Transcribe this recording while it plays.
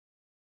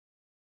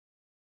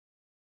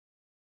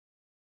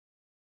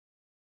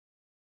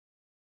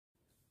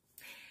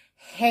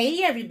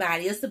Hey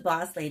everybody, it's the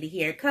Boss Lady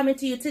here, coming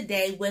to you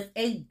today with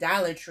a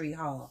Dollar Tree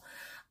haul.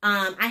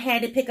 I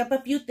had to pick up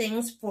a few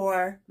things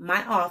for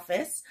my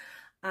office.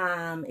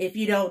 If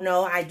you don't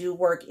know, I do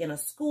work in a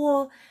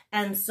school,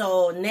 and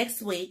so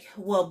next week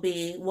will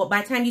be, well,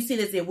 by the time you see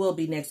this, it will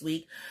be next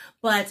week,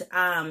 but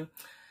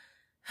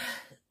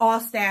all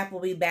staff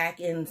will be back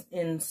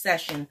in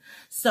session.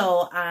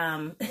 So,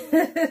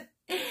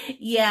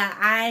 yeah,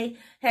 I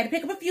had to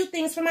pick up a few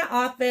things for my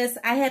office.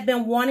 I had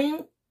been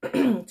wanting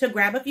to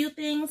grab a few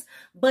things,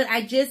 but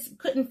I just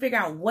couldn't figure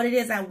out what it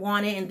is I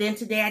wanted. And then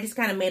today I just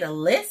kind of made a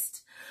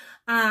list.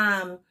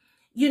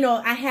 You know,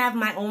 I have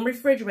my own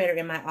refrigerator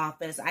in my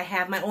office. I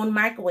have my own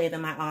microwave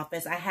in my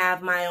office. I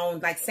have my own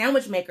like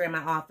sandwich maker in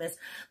my office,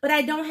 but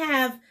I don't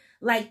have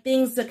like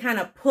things to kind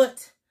of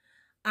put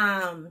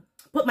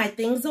my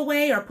things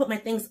away or put my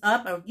things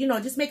up, or, you know,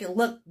 just make it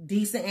look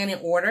decent and in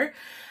order.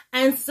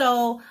 And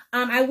so,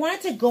 I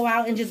wanted to go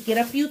out and just get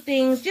a few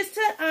things just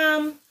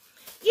to,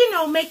 you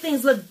know, make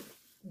things look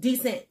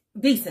decent.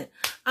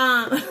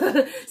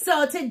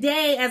 So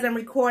today, as I'm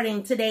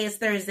recording, today is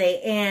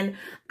Thursday, and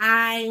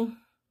I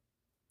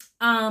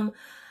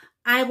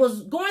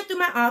was going through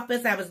my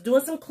office, I was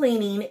doing some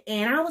cleaning,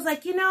 and I was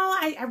like, you know,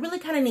 I really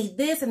kind of need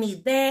this, I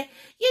need that,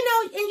 you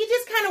know, and you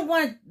just kind of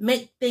want to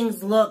make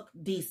things look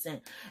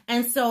decent.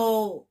 And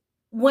so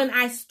when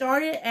I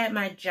started at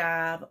my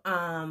job,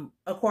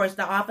 of course,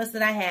 the office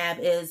that I have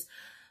is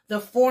the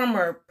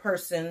former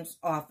person's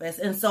office.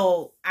 And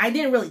so I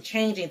didn't really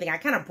change anything. I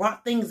kind of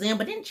brought things in,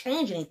 but didn't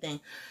change anything.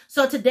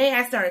 So today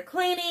I started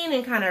cleaning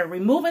and kind of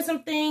removing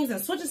some things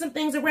and switching some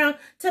things around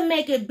to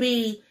make it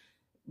be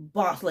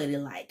boss lady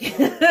like.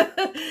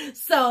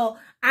 So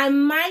I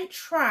might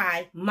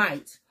try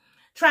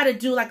to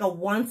do like a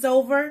once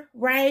over,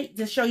 right?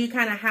 To show you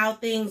kind of how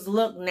things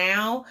look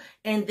now.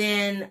 And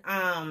then,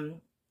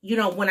 you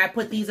know, when I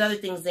put these other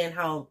things in,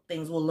 how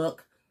things will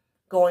look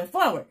going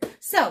forward.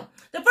 So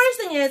the first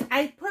thing is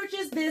I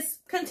purchased this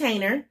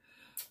container.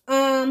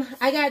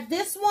 I got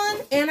this one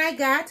and I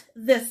got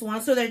this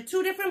one. So they're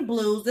two different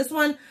blues. This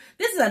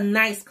is a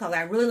nice color.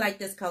 I really like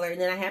this color.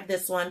 And then I have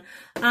this one.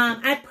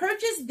 I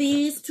purchased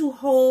these to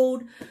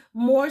hold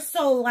more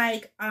so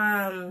like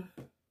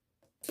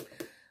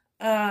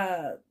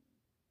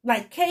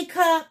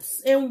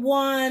K-cups in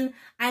one.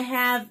 I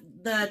have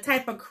the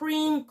type of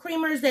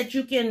creamers that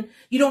you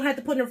don't have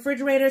to put in the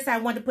refrigerator. So I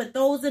wanted to put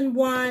those in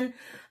one.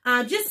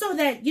 Just so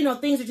that, you know,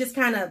 things are just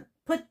kind of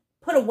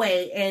put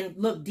away and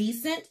look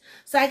decent.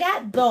 So I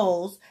got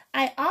those.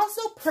 I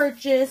also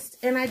purchased,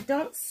 and I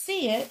don't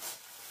see it.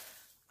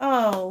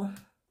 Oh,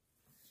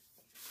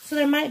 so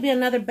there might be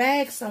another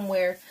bag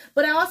somewhere.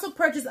 But I also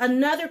purchased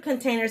another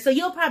container. So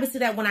you'll probably see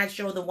that when I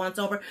show the once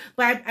over.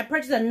 But I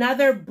purchased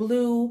another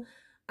blue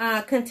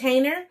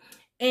container.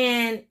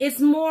 And it's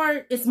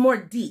more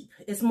deep.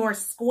 It's more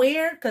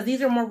square, because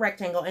these are more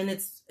rectangle, and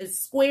it's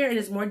square and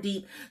it's more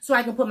deep. So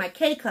I can put my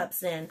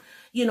K-cups in,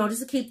 you know,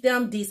 just to keep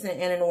them decent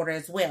and in order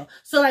as well.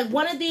 So like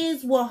one of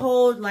these will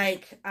hold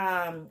like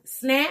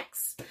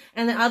snacks,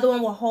 and the other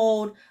one will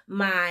hold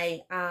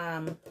my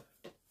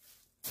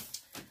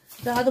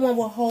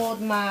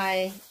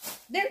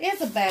there is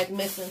a bag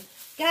missing.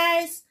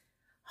 Guys,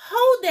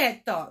 hold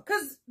that thought,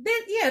 because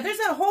there's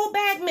a whole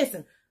bag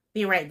missing.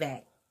 Be right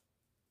back.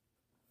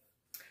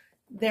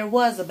 There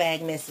was a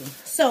bag missing.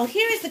 So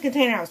here's the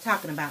container I was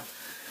talking about.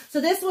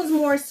 So this one's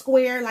more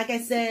square, like I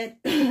said,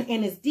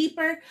 and it's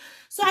deeper.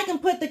 So I can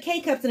put the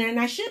K-cups in there, and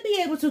I should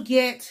be able to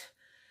get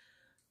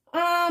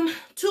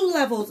 2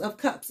 levels of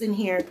cups in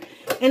here.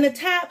 And the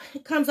top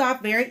comes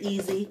off very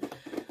easy.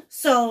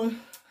 So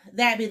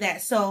that'd be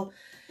that. So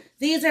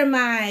these are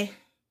my,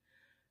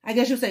 I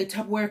guess you'd say,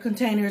 Tupperware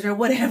containers or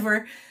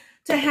whatever,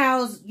 to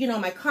house, you know,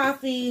 my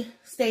coffee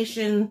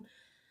station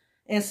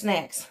and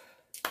snacks.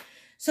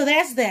 So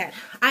that's that.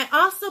 I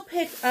also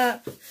picked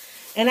up,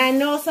 and I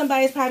know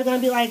somebody's probably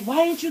going to be like,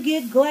 why didn't you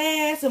get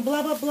glass and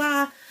blah, blah,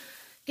 blah.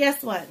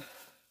 Guess what?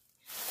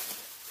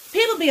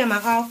 People be in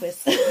my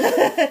office,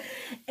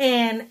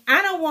 and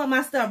I don't want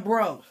my stuff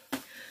broke.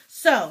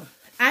 So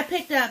I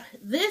picked up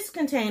this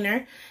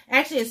container.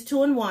 Actually, it's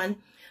 2 in 1.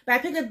 But I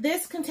picked up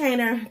this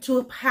container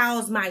to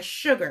house my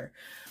sugar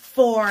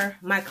for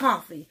my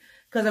coffee,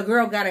 because a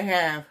girl got to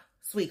have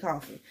sweet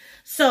coffee.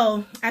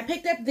 So I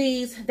picked up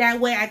these. That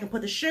way I can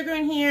put the sugar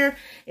in here.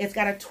 It's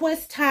got a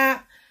twist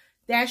top.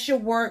 That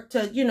should work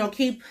to, you know,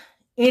 keep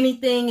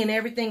anything and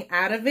everything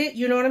out of it.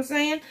 You know what I'm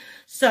saying?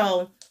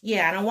 So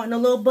yeah, I don't want no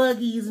little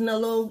buggies and no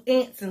little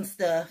ants and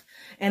stuff.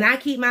 And I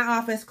keep my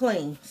office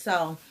clean.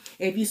 So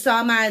if you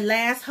saw my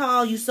last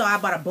haul, you saw I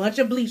bought a bunch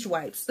of bleach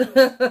wipes. So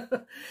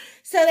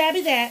that'd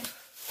be that.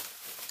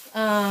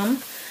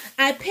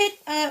 I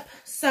picked up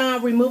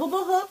some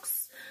removable hooks,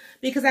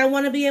 because I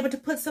want to be able to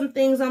put some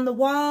things on the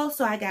wall.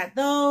 So I got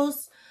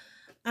those.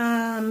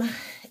 And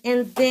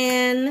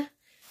then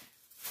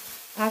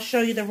I'll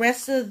show you the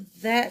rest of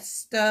that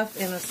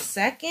stuff in a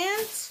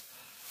second.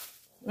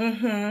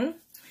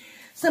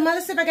 Some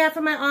other stuff I got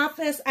from my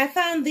office. I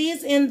found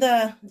these in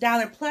the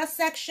Dollar Plus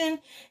section.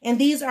 And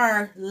these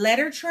are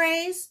letter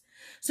trays.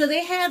 So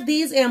they have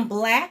these in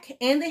black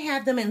and they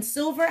have them in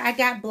silver. I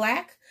got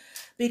black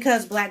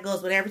because black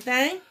goes with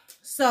everything.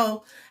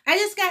 So I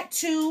just got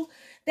 2.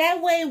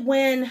 That way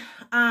when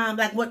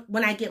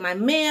when I get my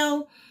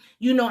mail,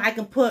 you know, I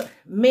can put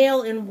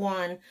mail in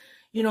one,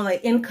 you know,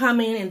 like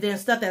incoming, and then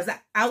stuff that's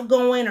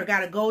outgoing or got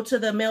to go to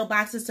the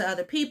mailboxes to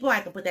other people, I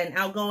can put that in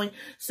outgoing.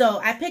 So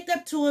I picked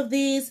up 2 of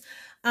these.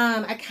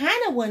 I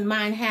kind of wouldn't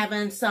mind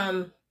having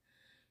some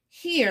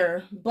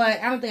here, but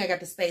I don't think I got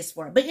the space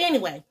for it. But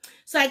anyway,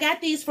 so I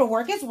got these for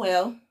work as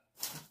well.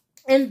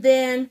 And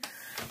then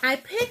I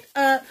picked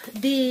up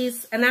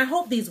these, and I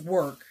hope these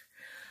work.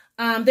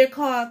 They're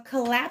called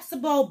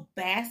collapsible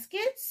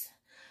baskets.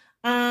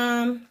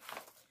 I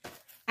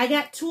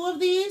got 2 of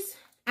these.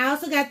 I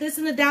also got this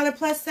in the Dollar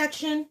Plus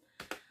section.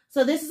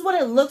 So this is what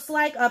it looks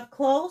like up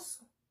close.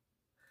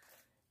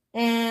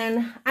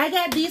 And I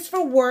got these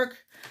for work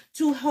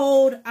to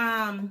hold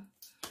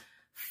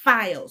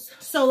files.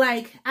 So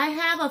like I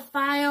have a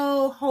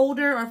file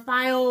holder or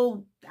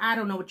file, I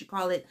don't know what you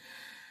call it.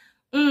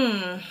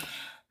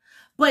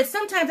 But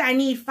sometimes I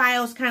need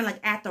files kind of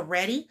like at the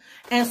ready.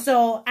 And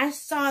so I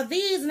saw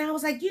these and I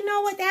was like, you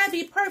know what, that'd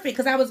be perfect.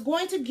 Because I was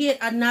going to get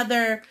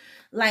another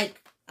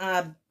like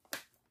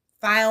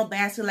file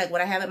basket like what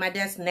I have at my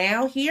desk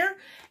now here.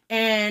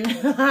 And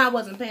I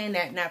wasn't paying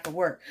that, not for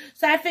work.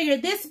 So I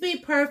figured this would be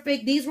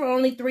perfect. These were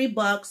only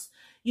 $3,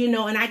 you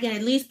know, and I can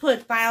at least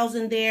put files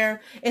in there,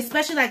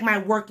 especially like my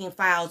working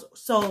files.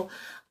 So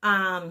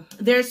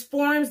there's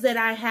forms that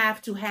I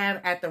have to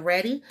have at the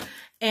ready,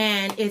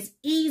 and it's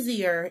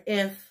easier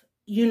if,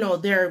 you know,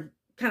 they're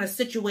kind of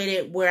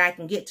situated where I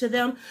can get to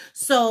them.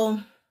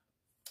 So,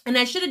 and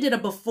I should have did a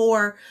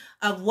before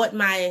of what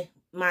my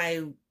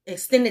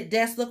extended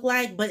desk looked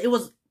like, but it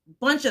was a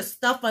bunch of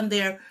stuff on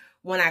there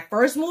when I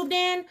first moved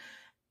in.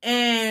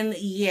 And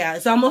yeah,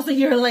 it's almost a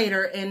year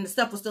later and the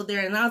stuff was still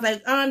there. And I was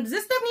like, does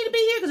this stuff need to be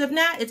here? Because if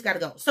not, it's got to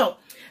go. So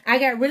I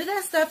got rid of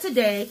that stuff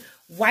today,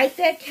 wiped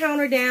that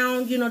counter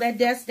down, you know, that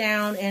desk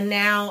down. And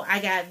now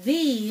I got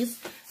these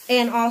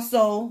and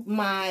also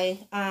my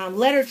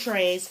letter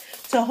trays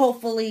to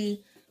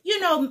hopefully,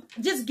 you know,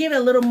 just give it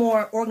a little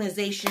more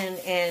organization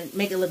and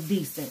make it look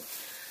decent.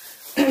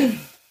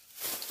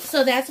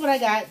 So that's what I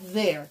got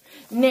there.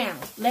 Now,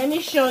 let me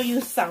show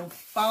you some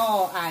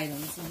fall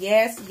items.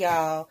 Yes,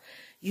 y'all.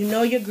 You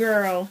know your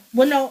girl.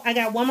 Well, no, I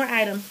got one more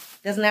item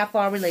that's not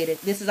fall related.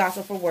 This is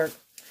also for work.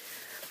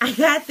 I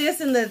got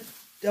this in the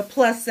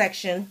plus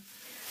section.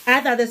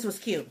 I thought this was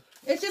cute.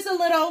 It's just a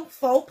little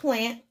faux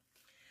plant.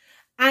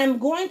 I'm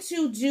going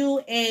to do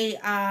a,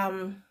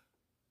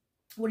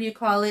 what do you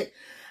call it?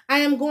 I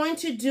am going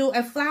to do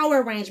a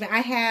flower arrangement. I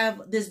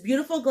have this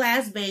beautiful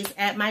glass vase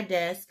at my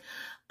desk.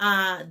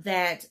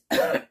 That,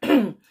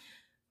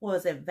 what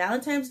was it,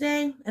 Valentine's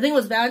Day? I think it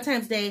was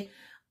Valentine's Day.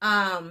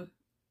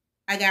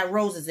 I got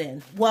roses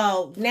in.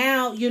 Well,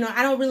 now, you know,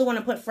 I don't really want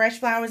to put fresh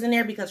flowers in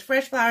there because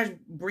fresh flowers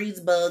breeds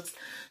bugs.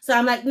 So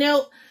I'm like,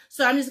 nope.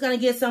 So I'm just going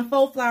to get some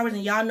faux flowers,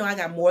 and y'all know I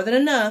got more than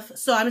enough.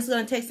 So I'm just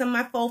going to take some of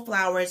my faux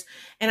flowers,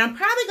 and I'm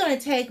probably going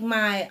to take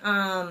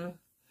my,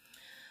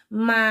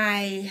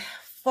 my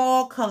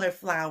fall color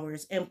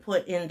flowers and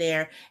put in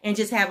there and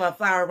just have a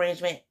flower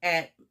arrangement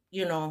at,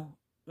 you know,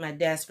 my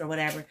desk or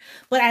whatever.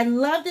 But I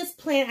love this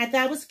plant. I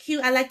thought it was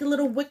cute. I like the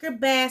little wicker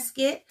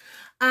basket.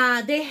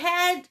 They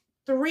had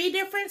 3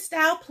 different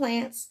style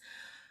plants.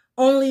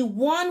 Only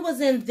one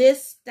was in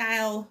this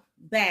style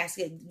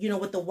basket, you know,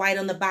 with the white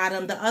on the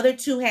bottom. The other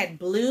 2 had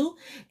blue.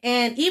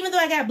 And even though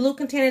I got blue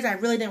containers, I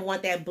really didn't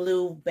want that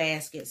blue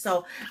basket.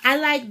 So I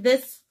like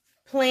this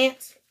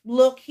plant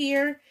look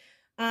here.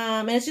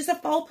 And it's just a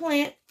faux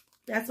plant.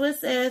 That's what it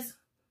says.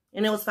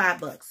 And it was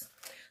 $5.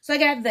 So I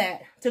got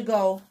that to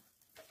go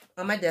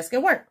on my desk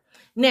at work.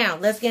 Now,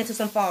 let's get into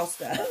some fall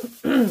stuff.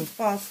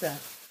 Fall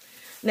stuff.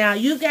 Now,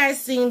 you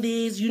guys seen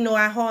these. You know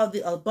I hauled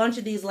a bunch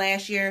of these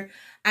last year.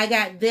 I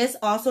got this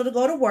also to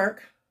go to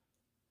work.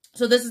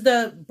 So this is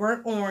the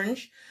burnt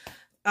orange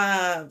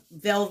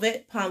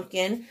velvet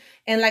pumpkin.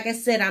 And like I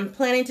said, I'm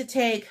planning to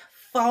take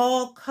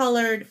fall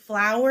colored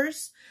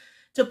flowers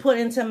to put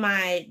into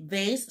my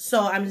vase.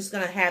 So I'm just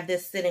going to have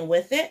this sitting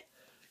with it.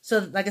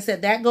 So like I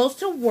said, that goes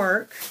to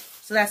work.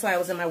 So that's why I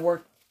was in my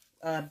work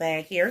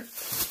bag here.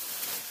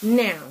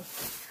 Now,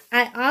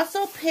 I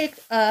also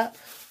picked up,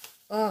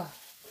 I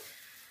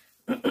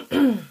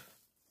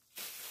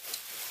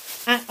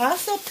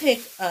also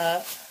picked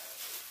up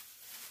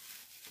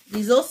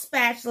these little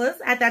spatulas.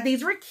 I thought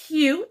these were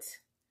cute.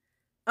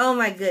 Oh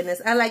my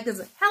goodness. I like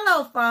this.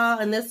 Hello, fall.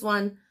 And this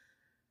one,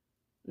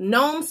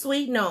 Gnome,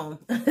 Sweet Gnome.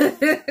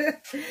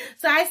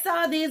 So I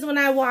saw these when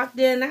I walked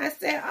in. And I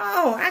said,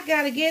 oh, I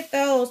got to get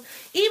those.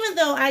 Even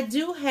though I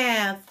do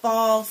have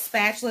fall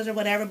spatulas or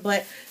whatever.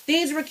 But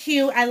these were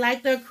cute. I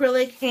like the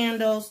acrylic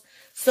handles.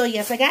 So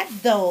yes, I got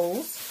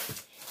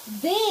those.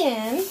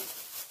 Then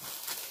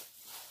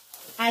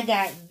I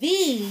got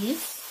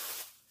these.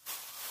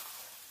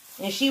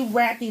 And she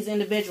wrapped these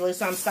individually.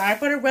 So I'm sorry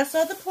for the rest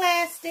of the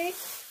plastic.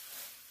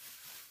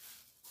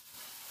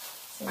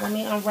 So let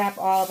me unwrap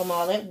all of them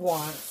all at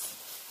once.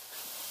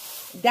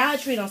 Dollar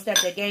Tree don't step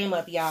their game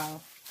up,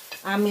 y'all.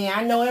 I mean,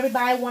 I know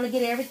everybody want to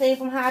get everything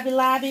from Hobby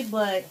Lobby,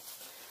 but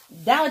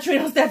Dollar Tree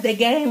don't step their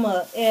game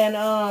up. And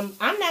I'm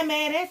not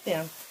mad at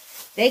them.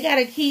 They got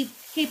to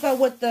keep up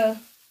with the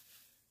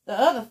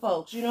other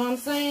folks, you know what I'm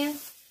saying?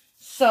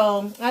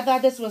 So, I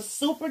thought this was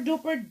super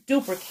duper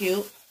duper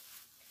cute.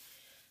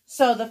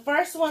 So, the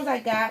first ones I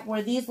got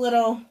were these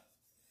little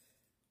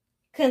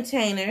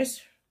containers.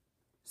 It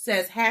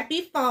says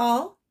Happy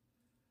Fall.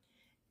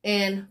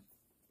 And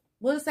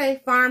what does it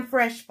say? Farm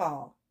Fresh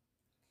Fall.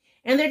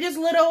 And they're just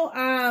little,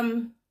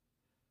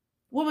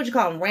 what would you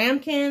call them?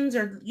 Ramekins,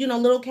 or, you know,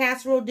 little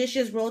casserole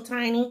dishes, real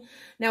tiny.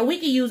 Now, we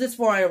could use this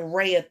for an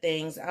array of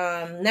things.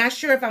 Not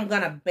sure if I'm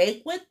going to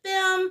bake with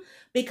them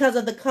because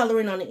of the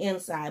coloring on the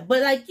inside.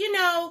 But, like, you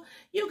know,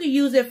 you could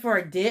use it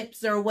for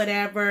dips or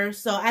whatever.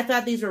 So, I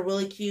thought these were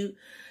really cute.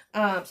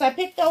 So, I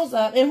picked those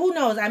up. And who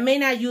knows, I may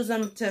not use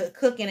them to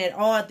cook in at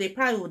all. They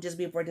probably would just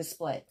be for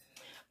display.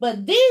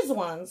 But these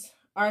ones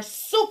are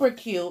super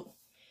cute.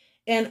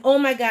 And, oh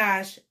my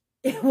gosh,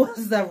 it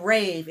was the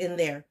rave in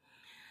there.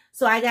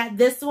 So I got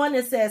this one.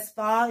 It says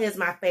fall is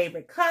my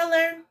favorite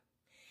color.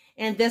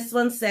 And this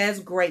one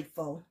says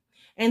grateful.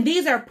 And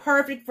these are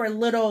perfect for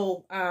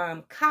little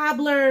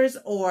cobblers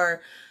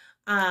or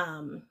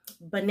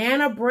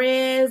banana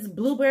breads,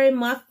 blueberry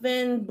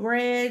muffin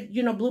bread,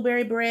 you know,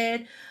 blueberry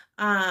bread,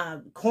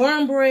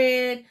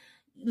 cornbread,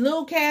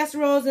 little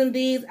casseroles in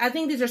these. I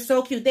think these are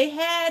so cute. They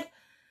had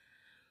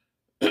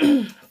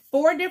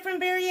 4 different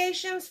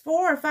variations,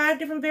 4 or 5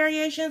 different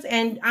variations.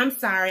 And I'm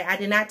sorry, I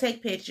did not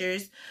take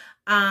pictures.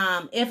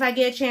 If I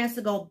get a chance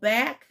to go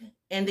back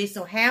and they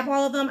still have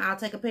all of them, I'll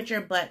take a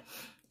picture. But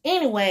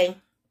anyway,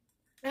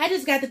 I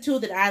just got the 2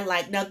 that I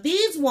like. Now,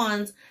 these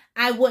ones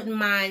I wouldn't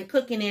mind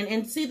cooking in.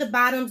 And see, the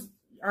bottoms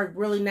are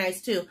really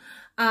nice too.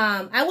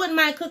 I wouldn't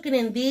mind cooking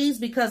in these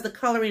because the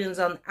coloring is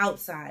on the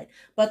outside.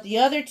 But the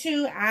other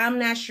 2, I'm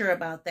not sure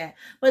about that.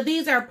 But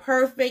these are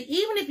perfect.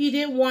 Even if you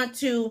didn't want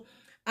to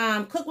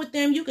cook with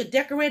them, you could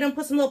decorate them,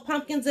 put some little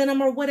pumpkins in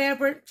them or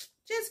whatever.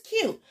 Just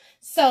cute.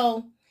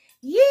 So,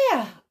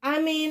 yeah, I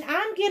mean,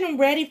 I'm getting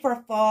ready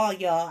for fall,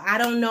 y'all. I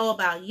don't know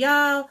about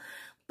y'all,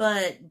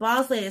 but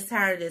Boss Lady is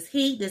tired of this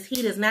heat. This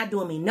heat is not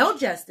doing me no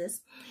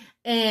justice.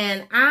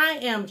 And I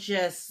am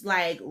just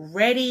like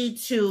ready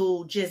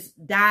to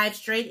just dive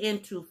straight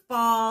into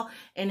fall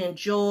and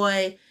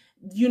enjoy,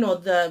 you know,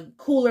 the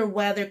cooler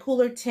weather,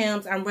 cooler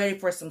temps. I'm ready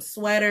for some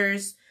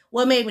sweaters.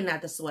 Well, maybe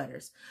not the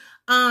sweaters.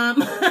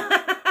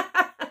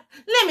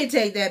 Let me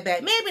take that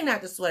back. Maybe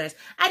not the sweaters.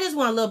 I just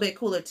want a little bit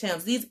cooler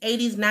temps. These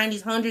 80s,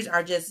 90s, 100s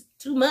are just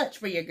too much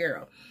for your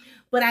girl.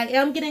 But I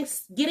am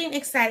getting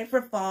excited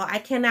for fall. I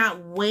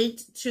cannot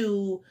wait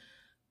to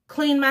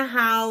clean my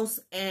house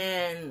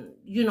and,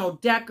 you know,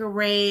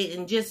 decorate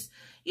and just,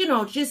 you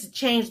know, just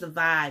change the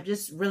vibe.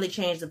 Just really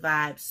change the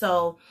vibe.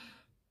 So,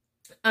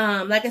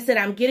 like I said,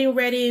 I'm getting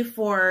ready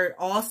for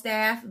all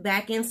staff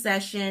back in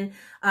session.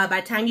 By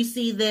the time you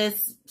see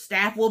this,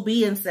 staff will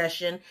be in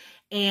session.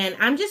 And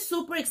I'm just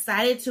super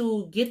excited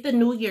to get the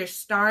new year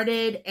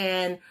started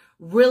and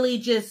really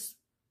just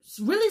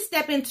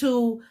step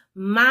into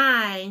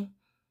my,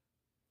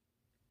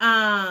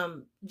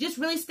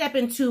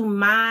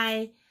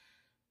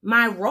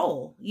 my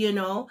role, you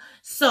know.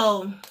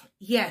 So,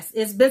 yes,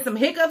 it's been some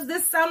hiccups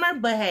this summer,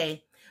 but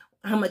hey,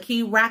 I'm going to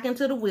keep rocking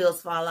till the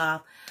wheels fall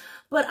off.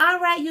 But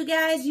all right, you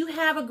guys, you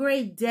have a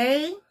great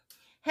day.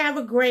 Have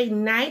a great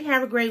night.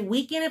 Have a great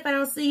weekend if I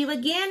don't see you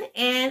again.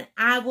 And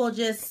I will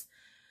just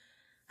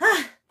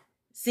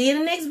see you in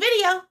the next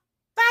video.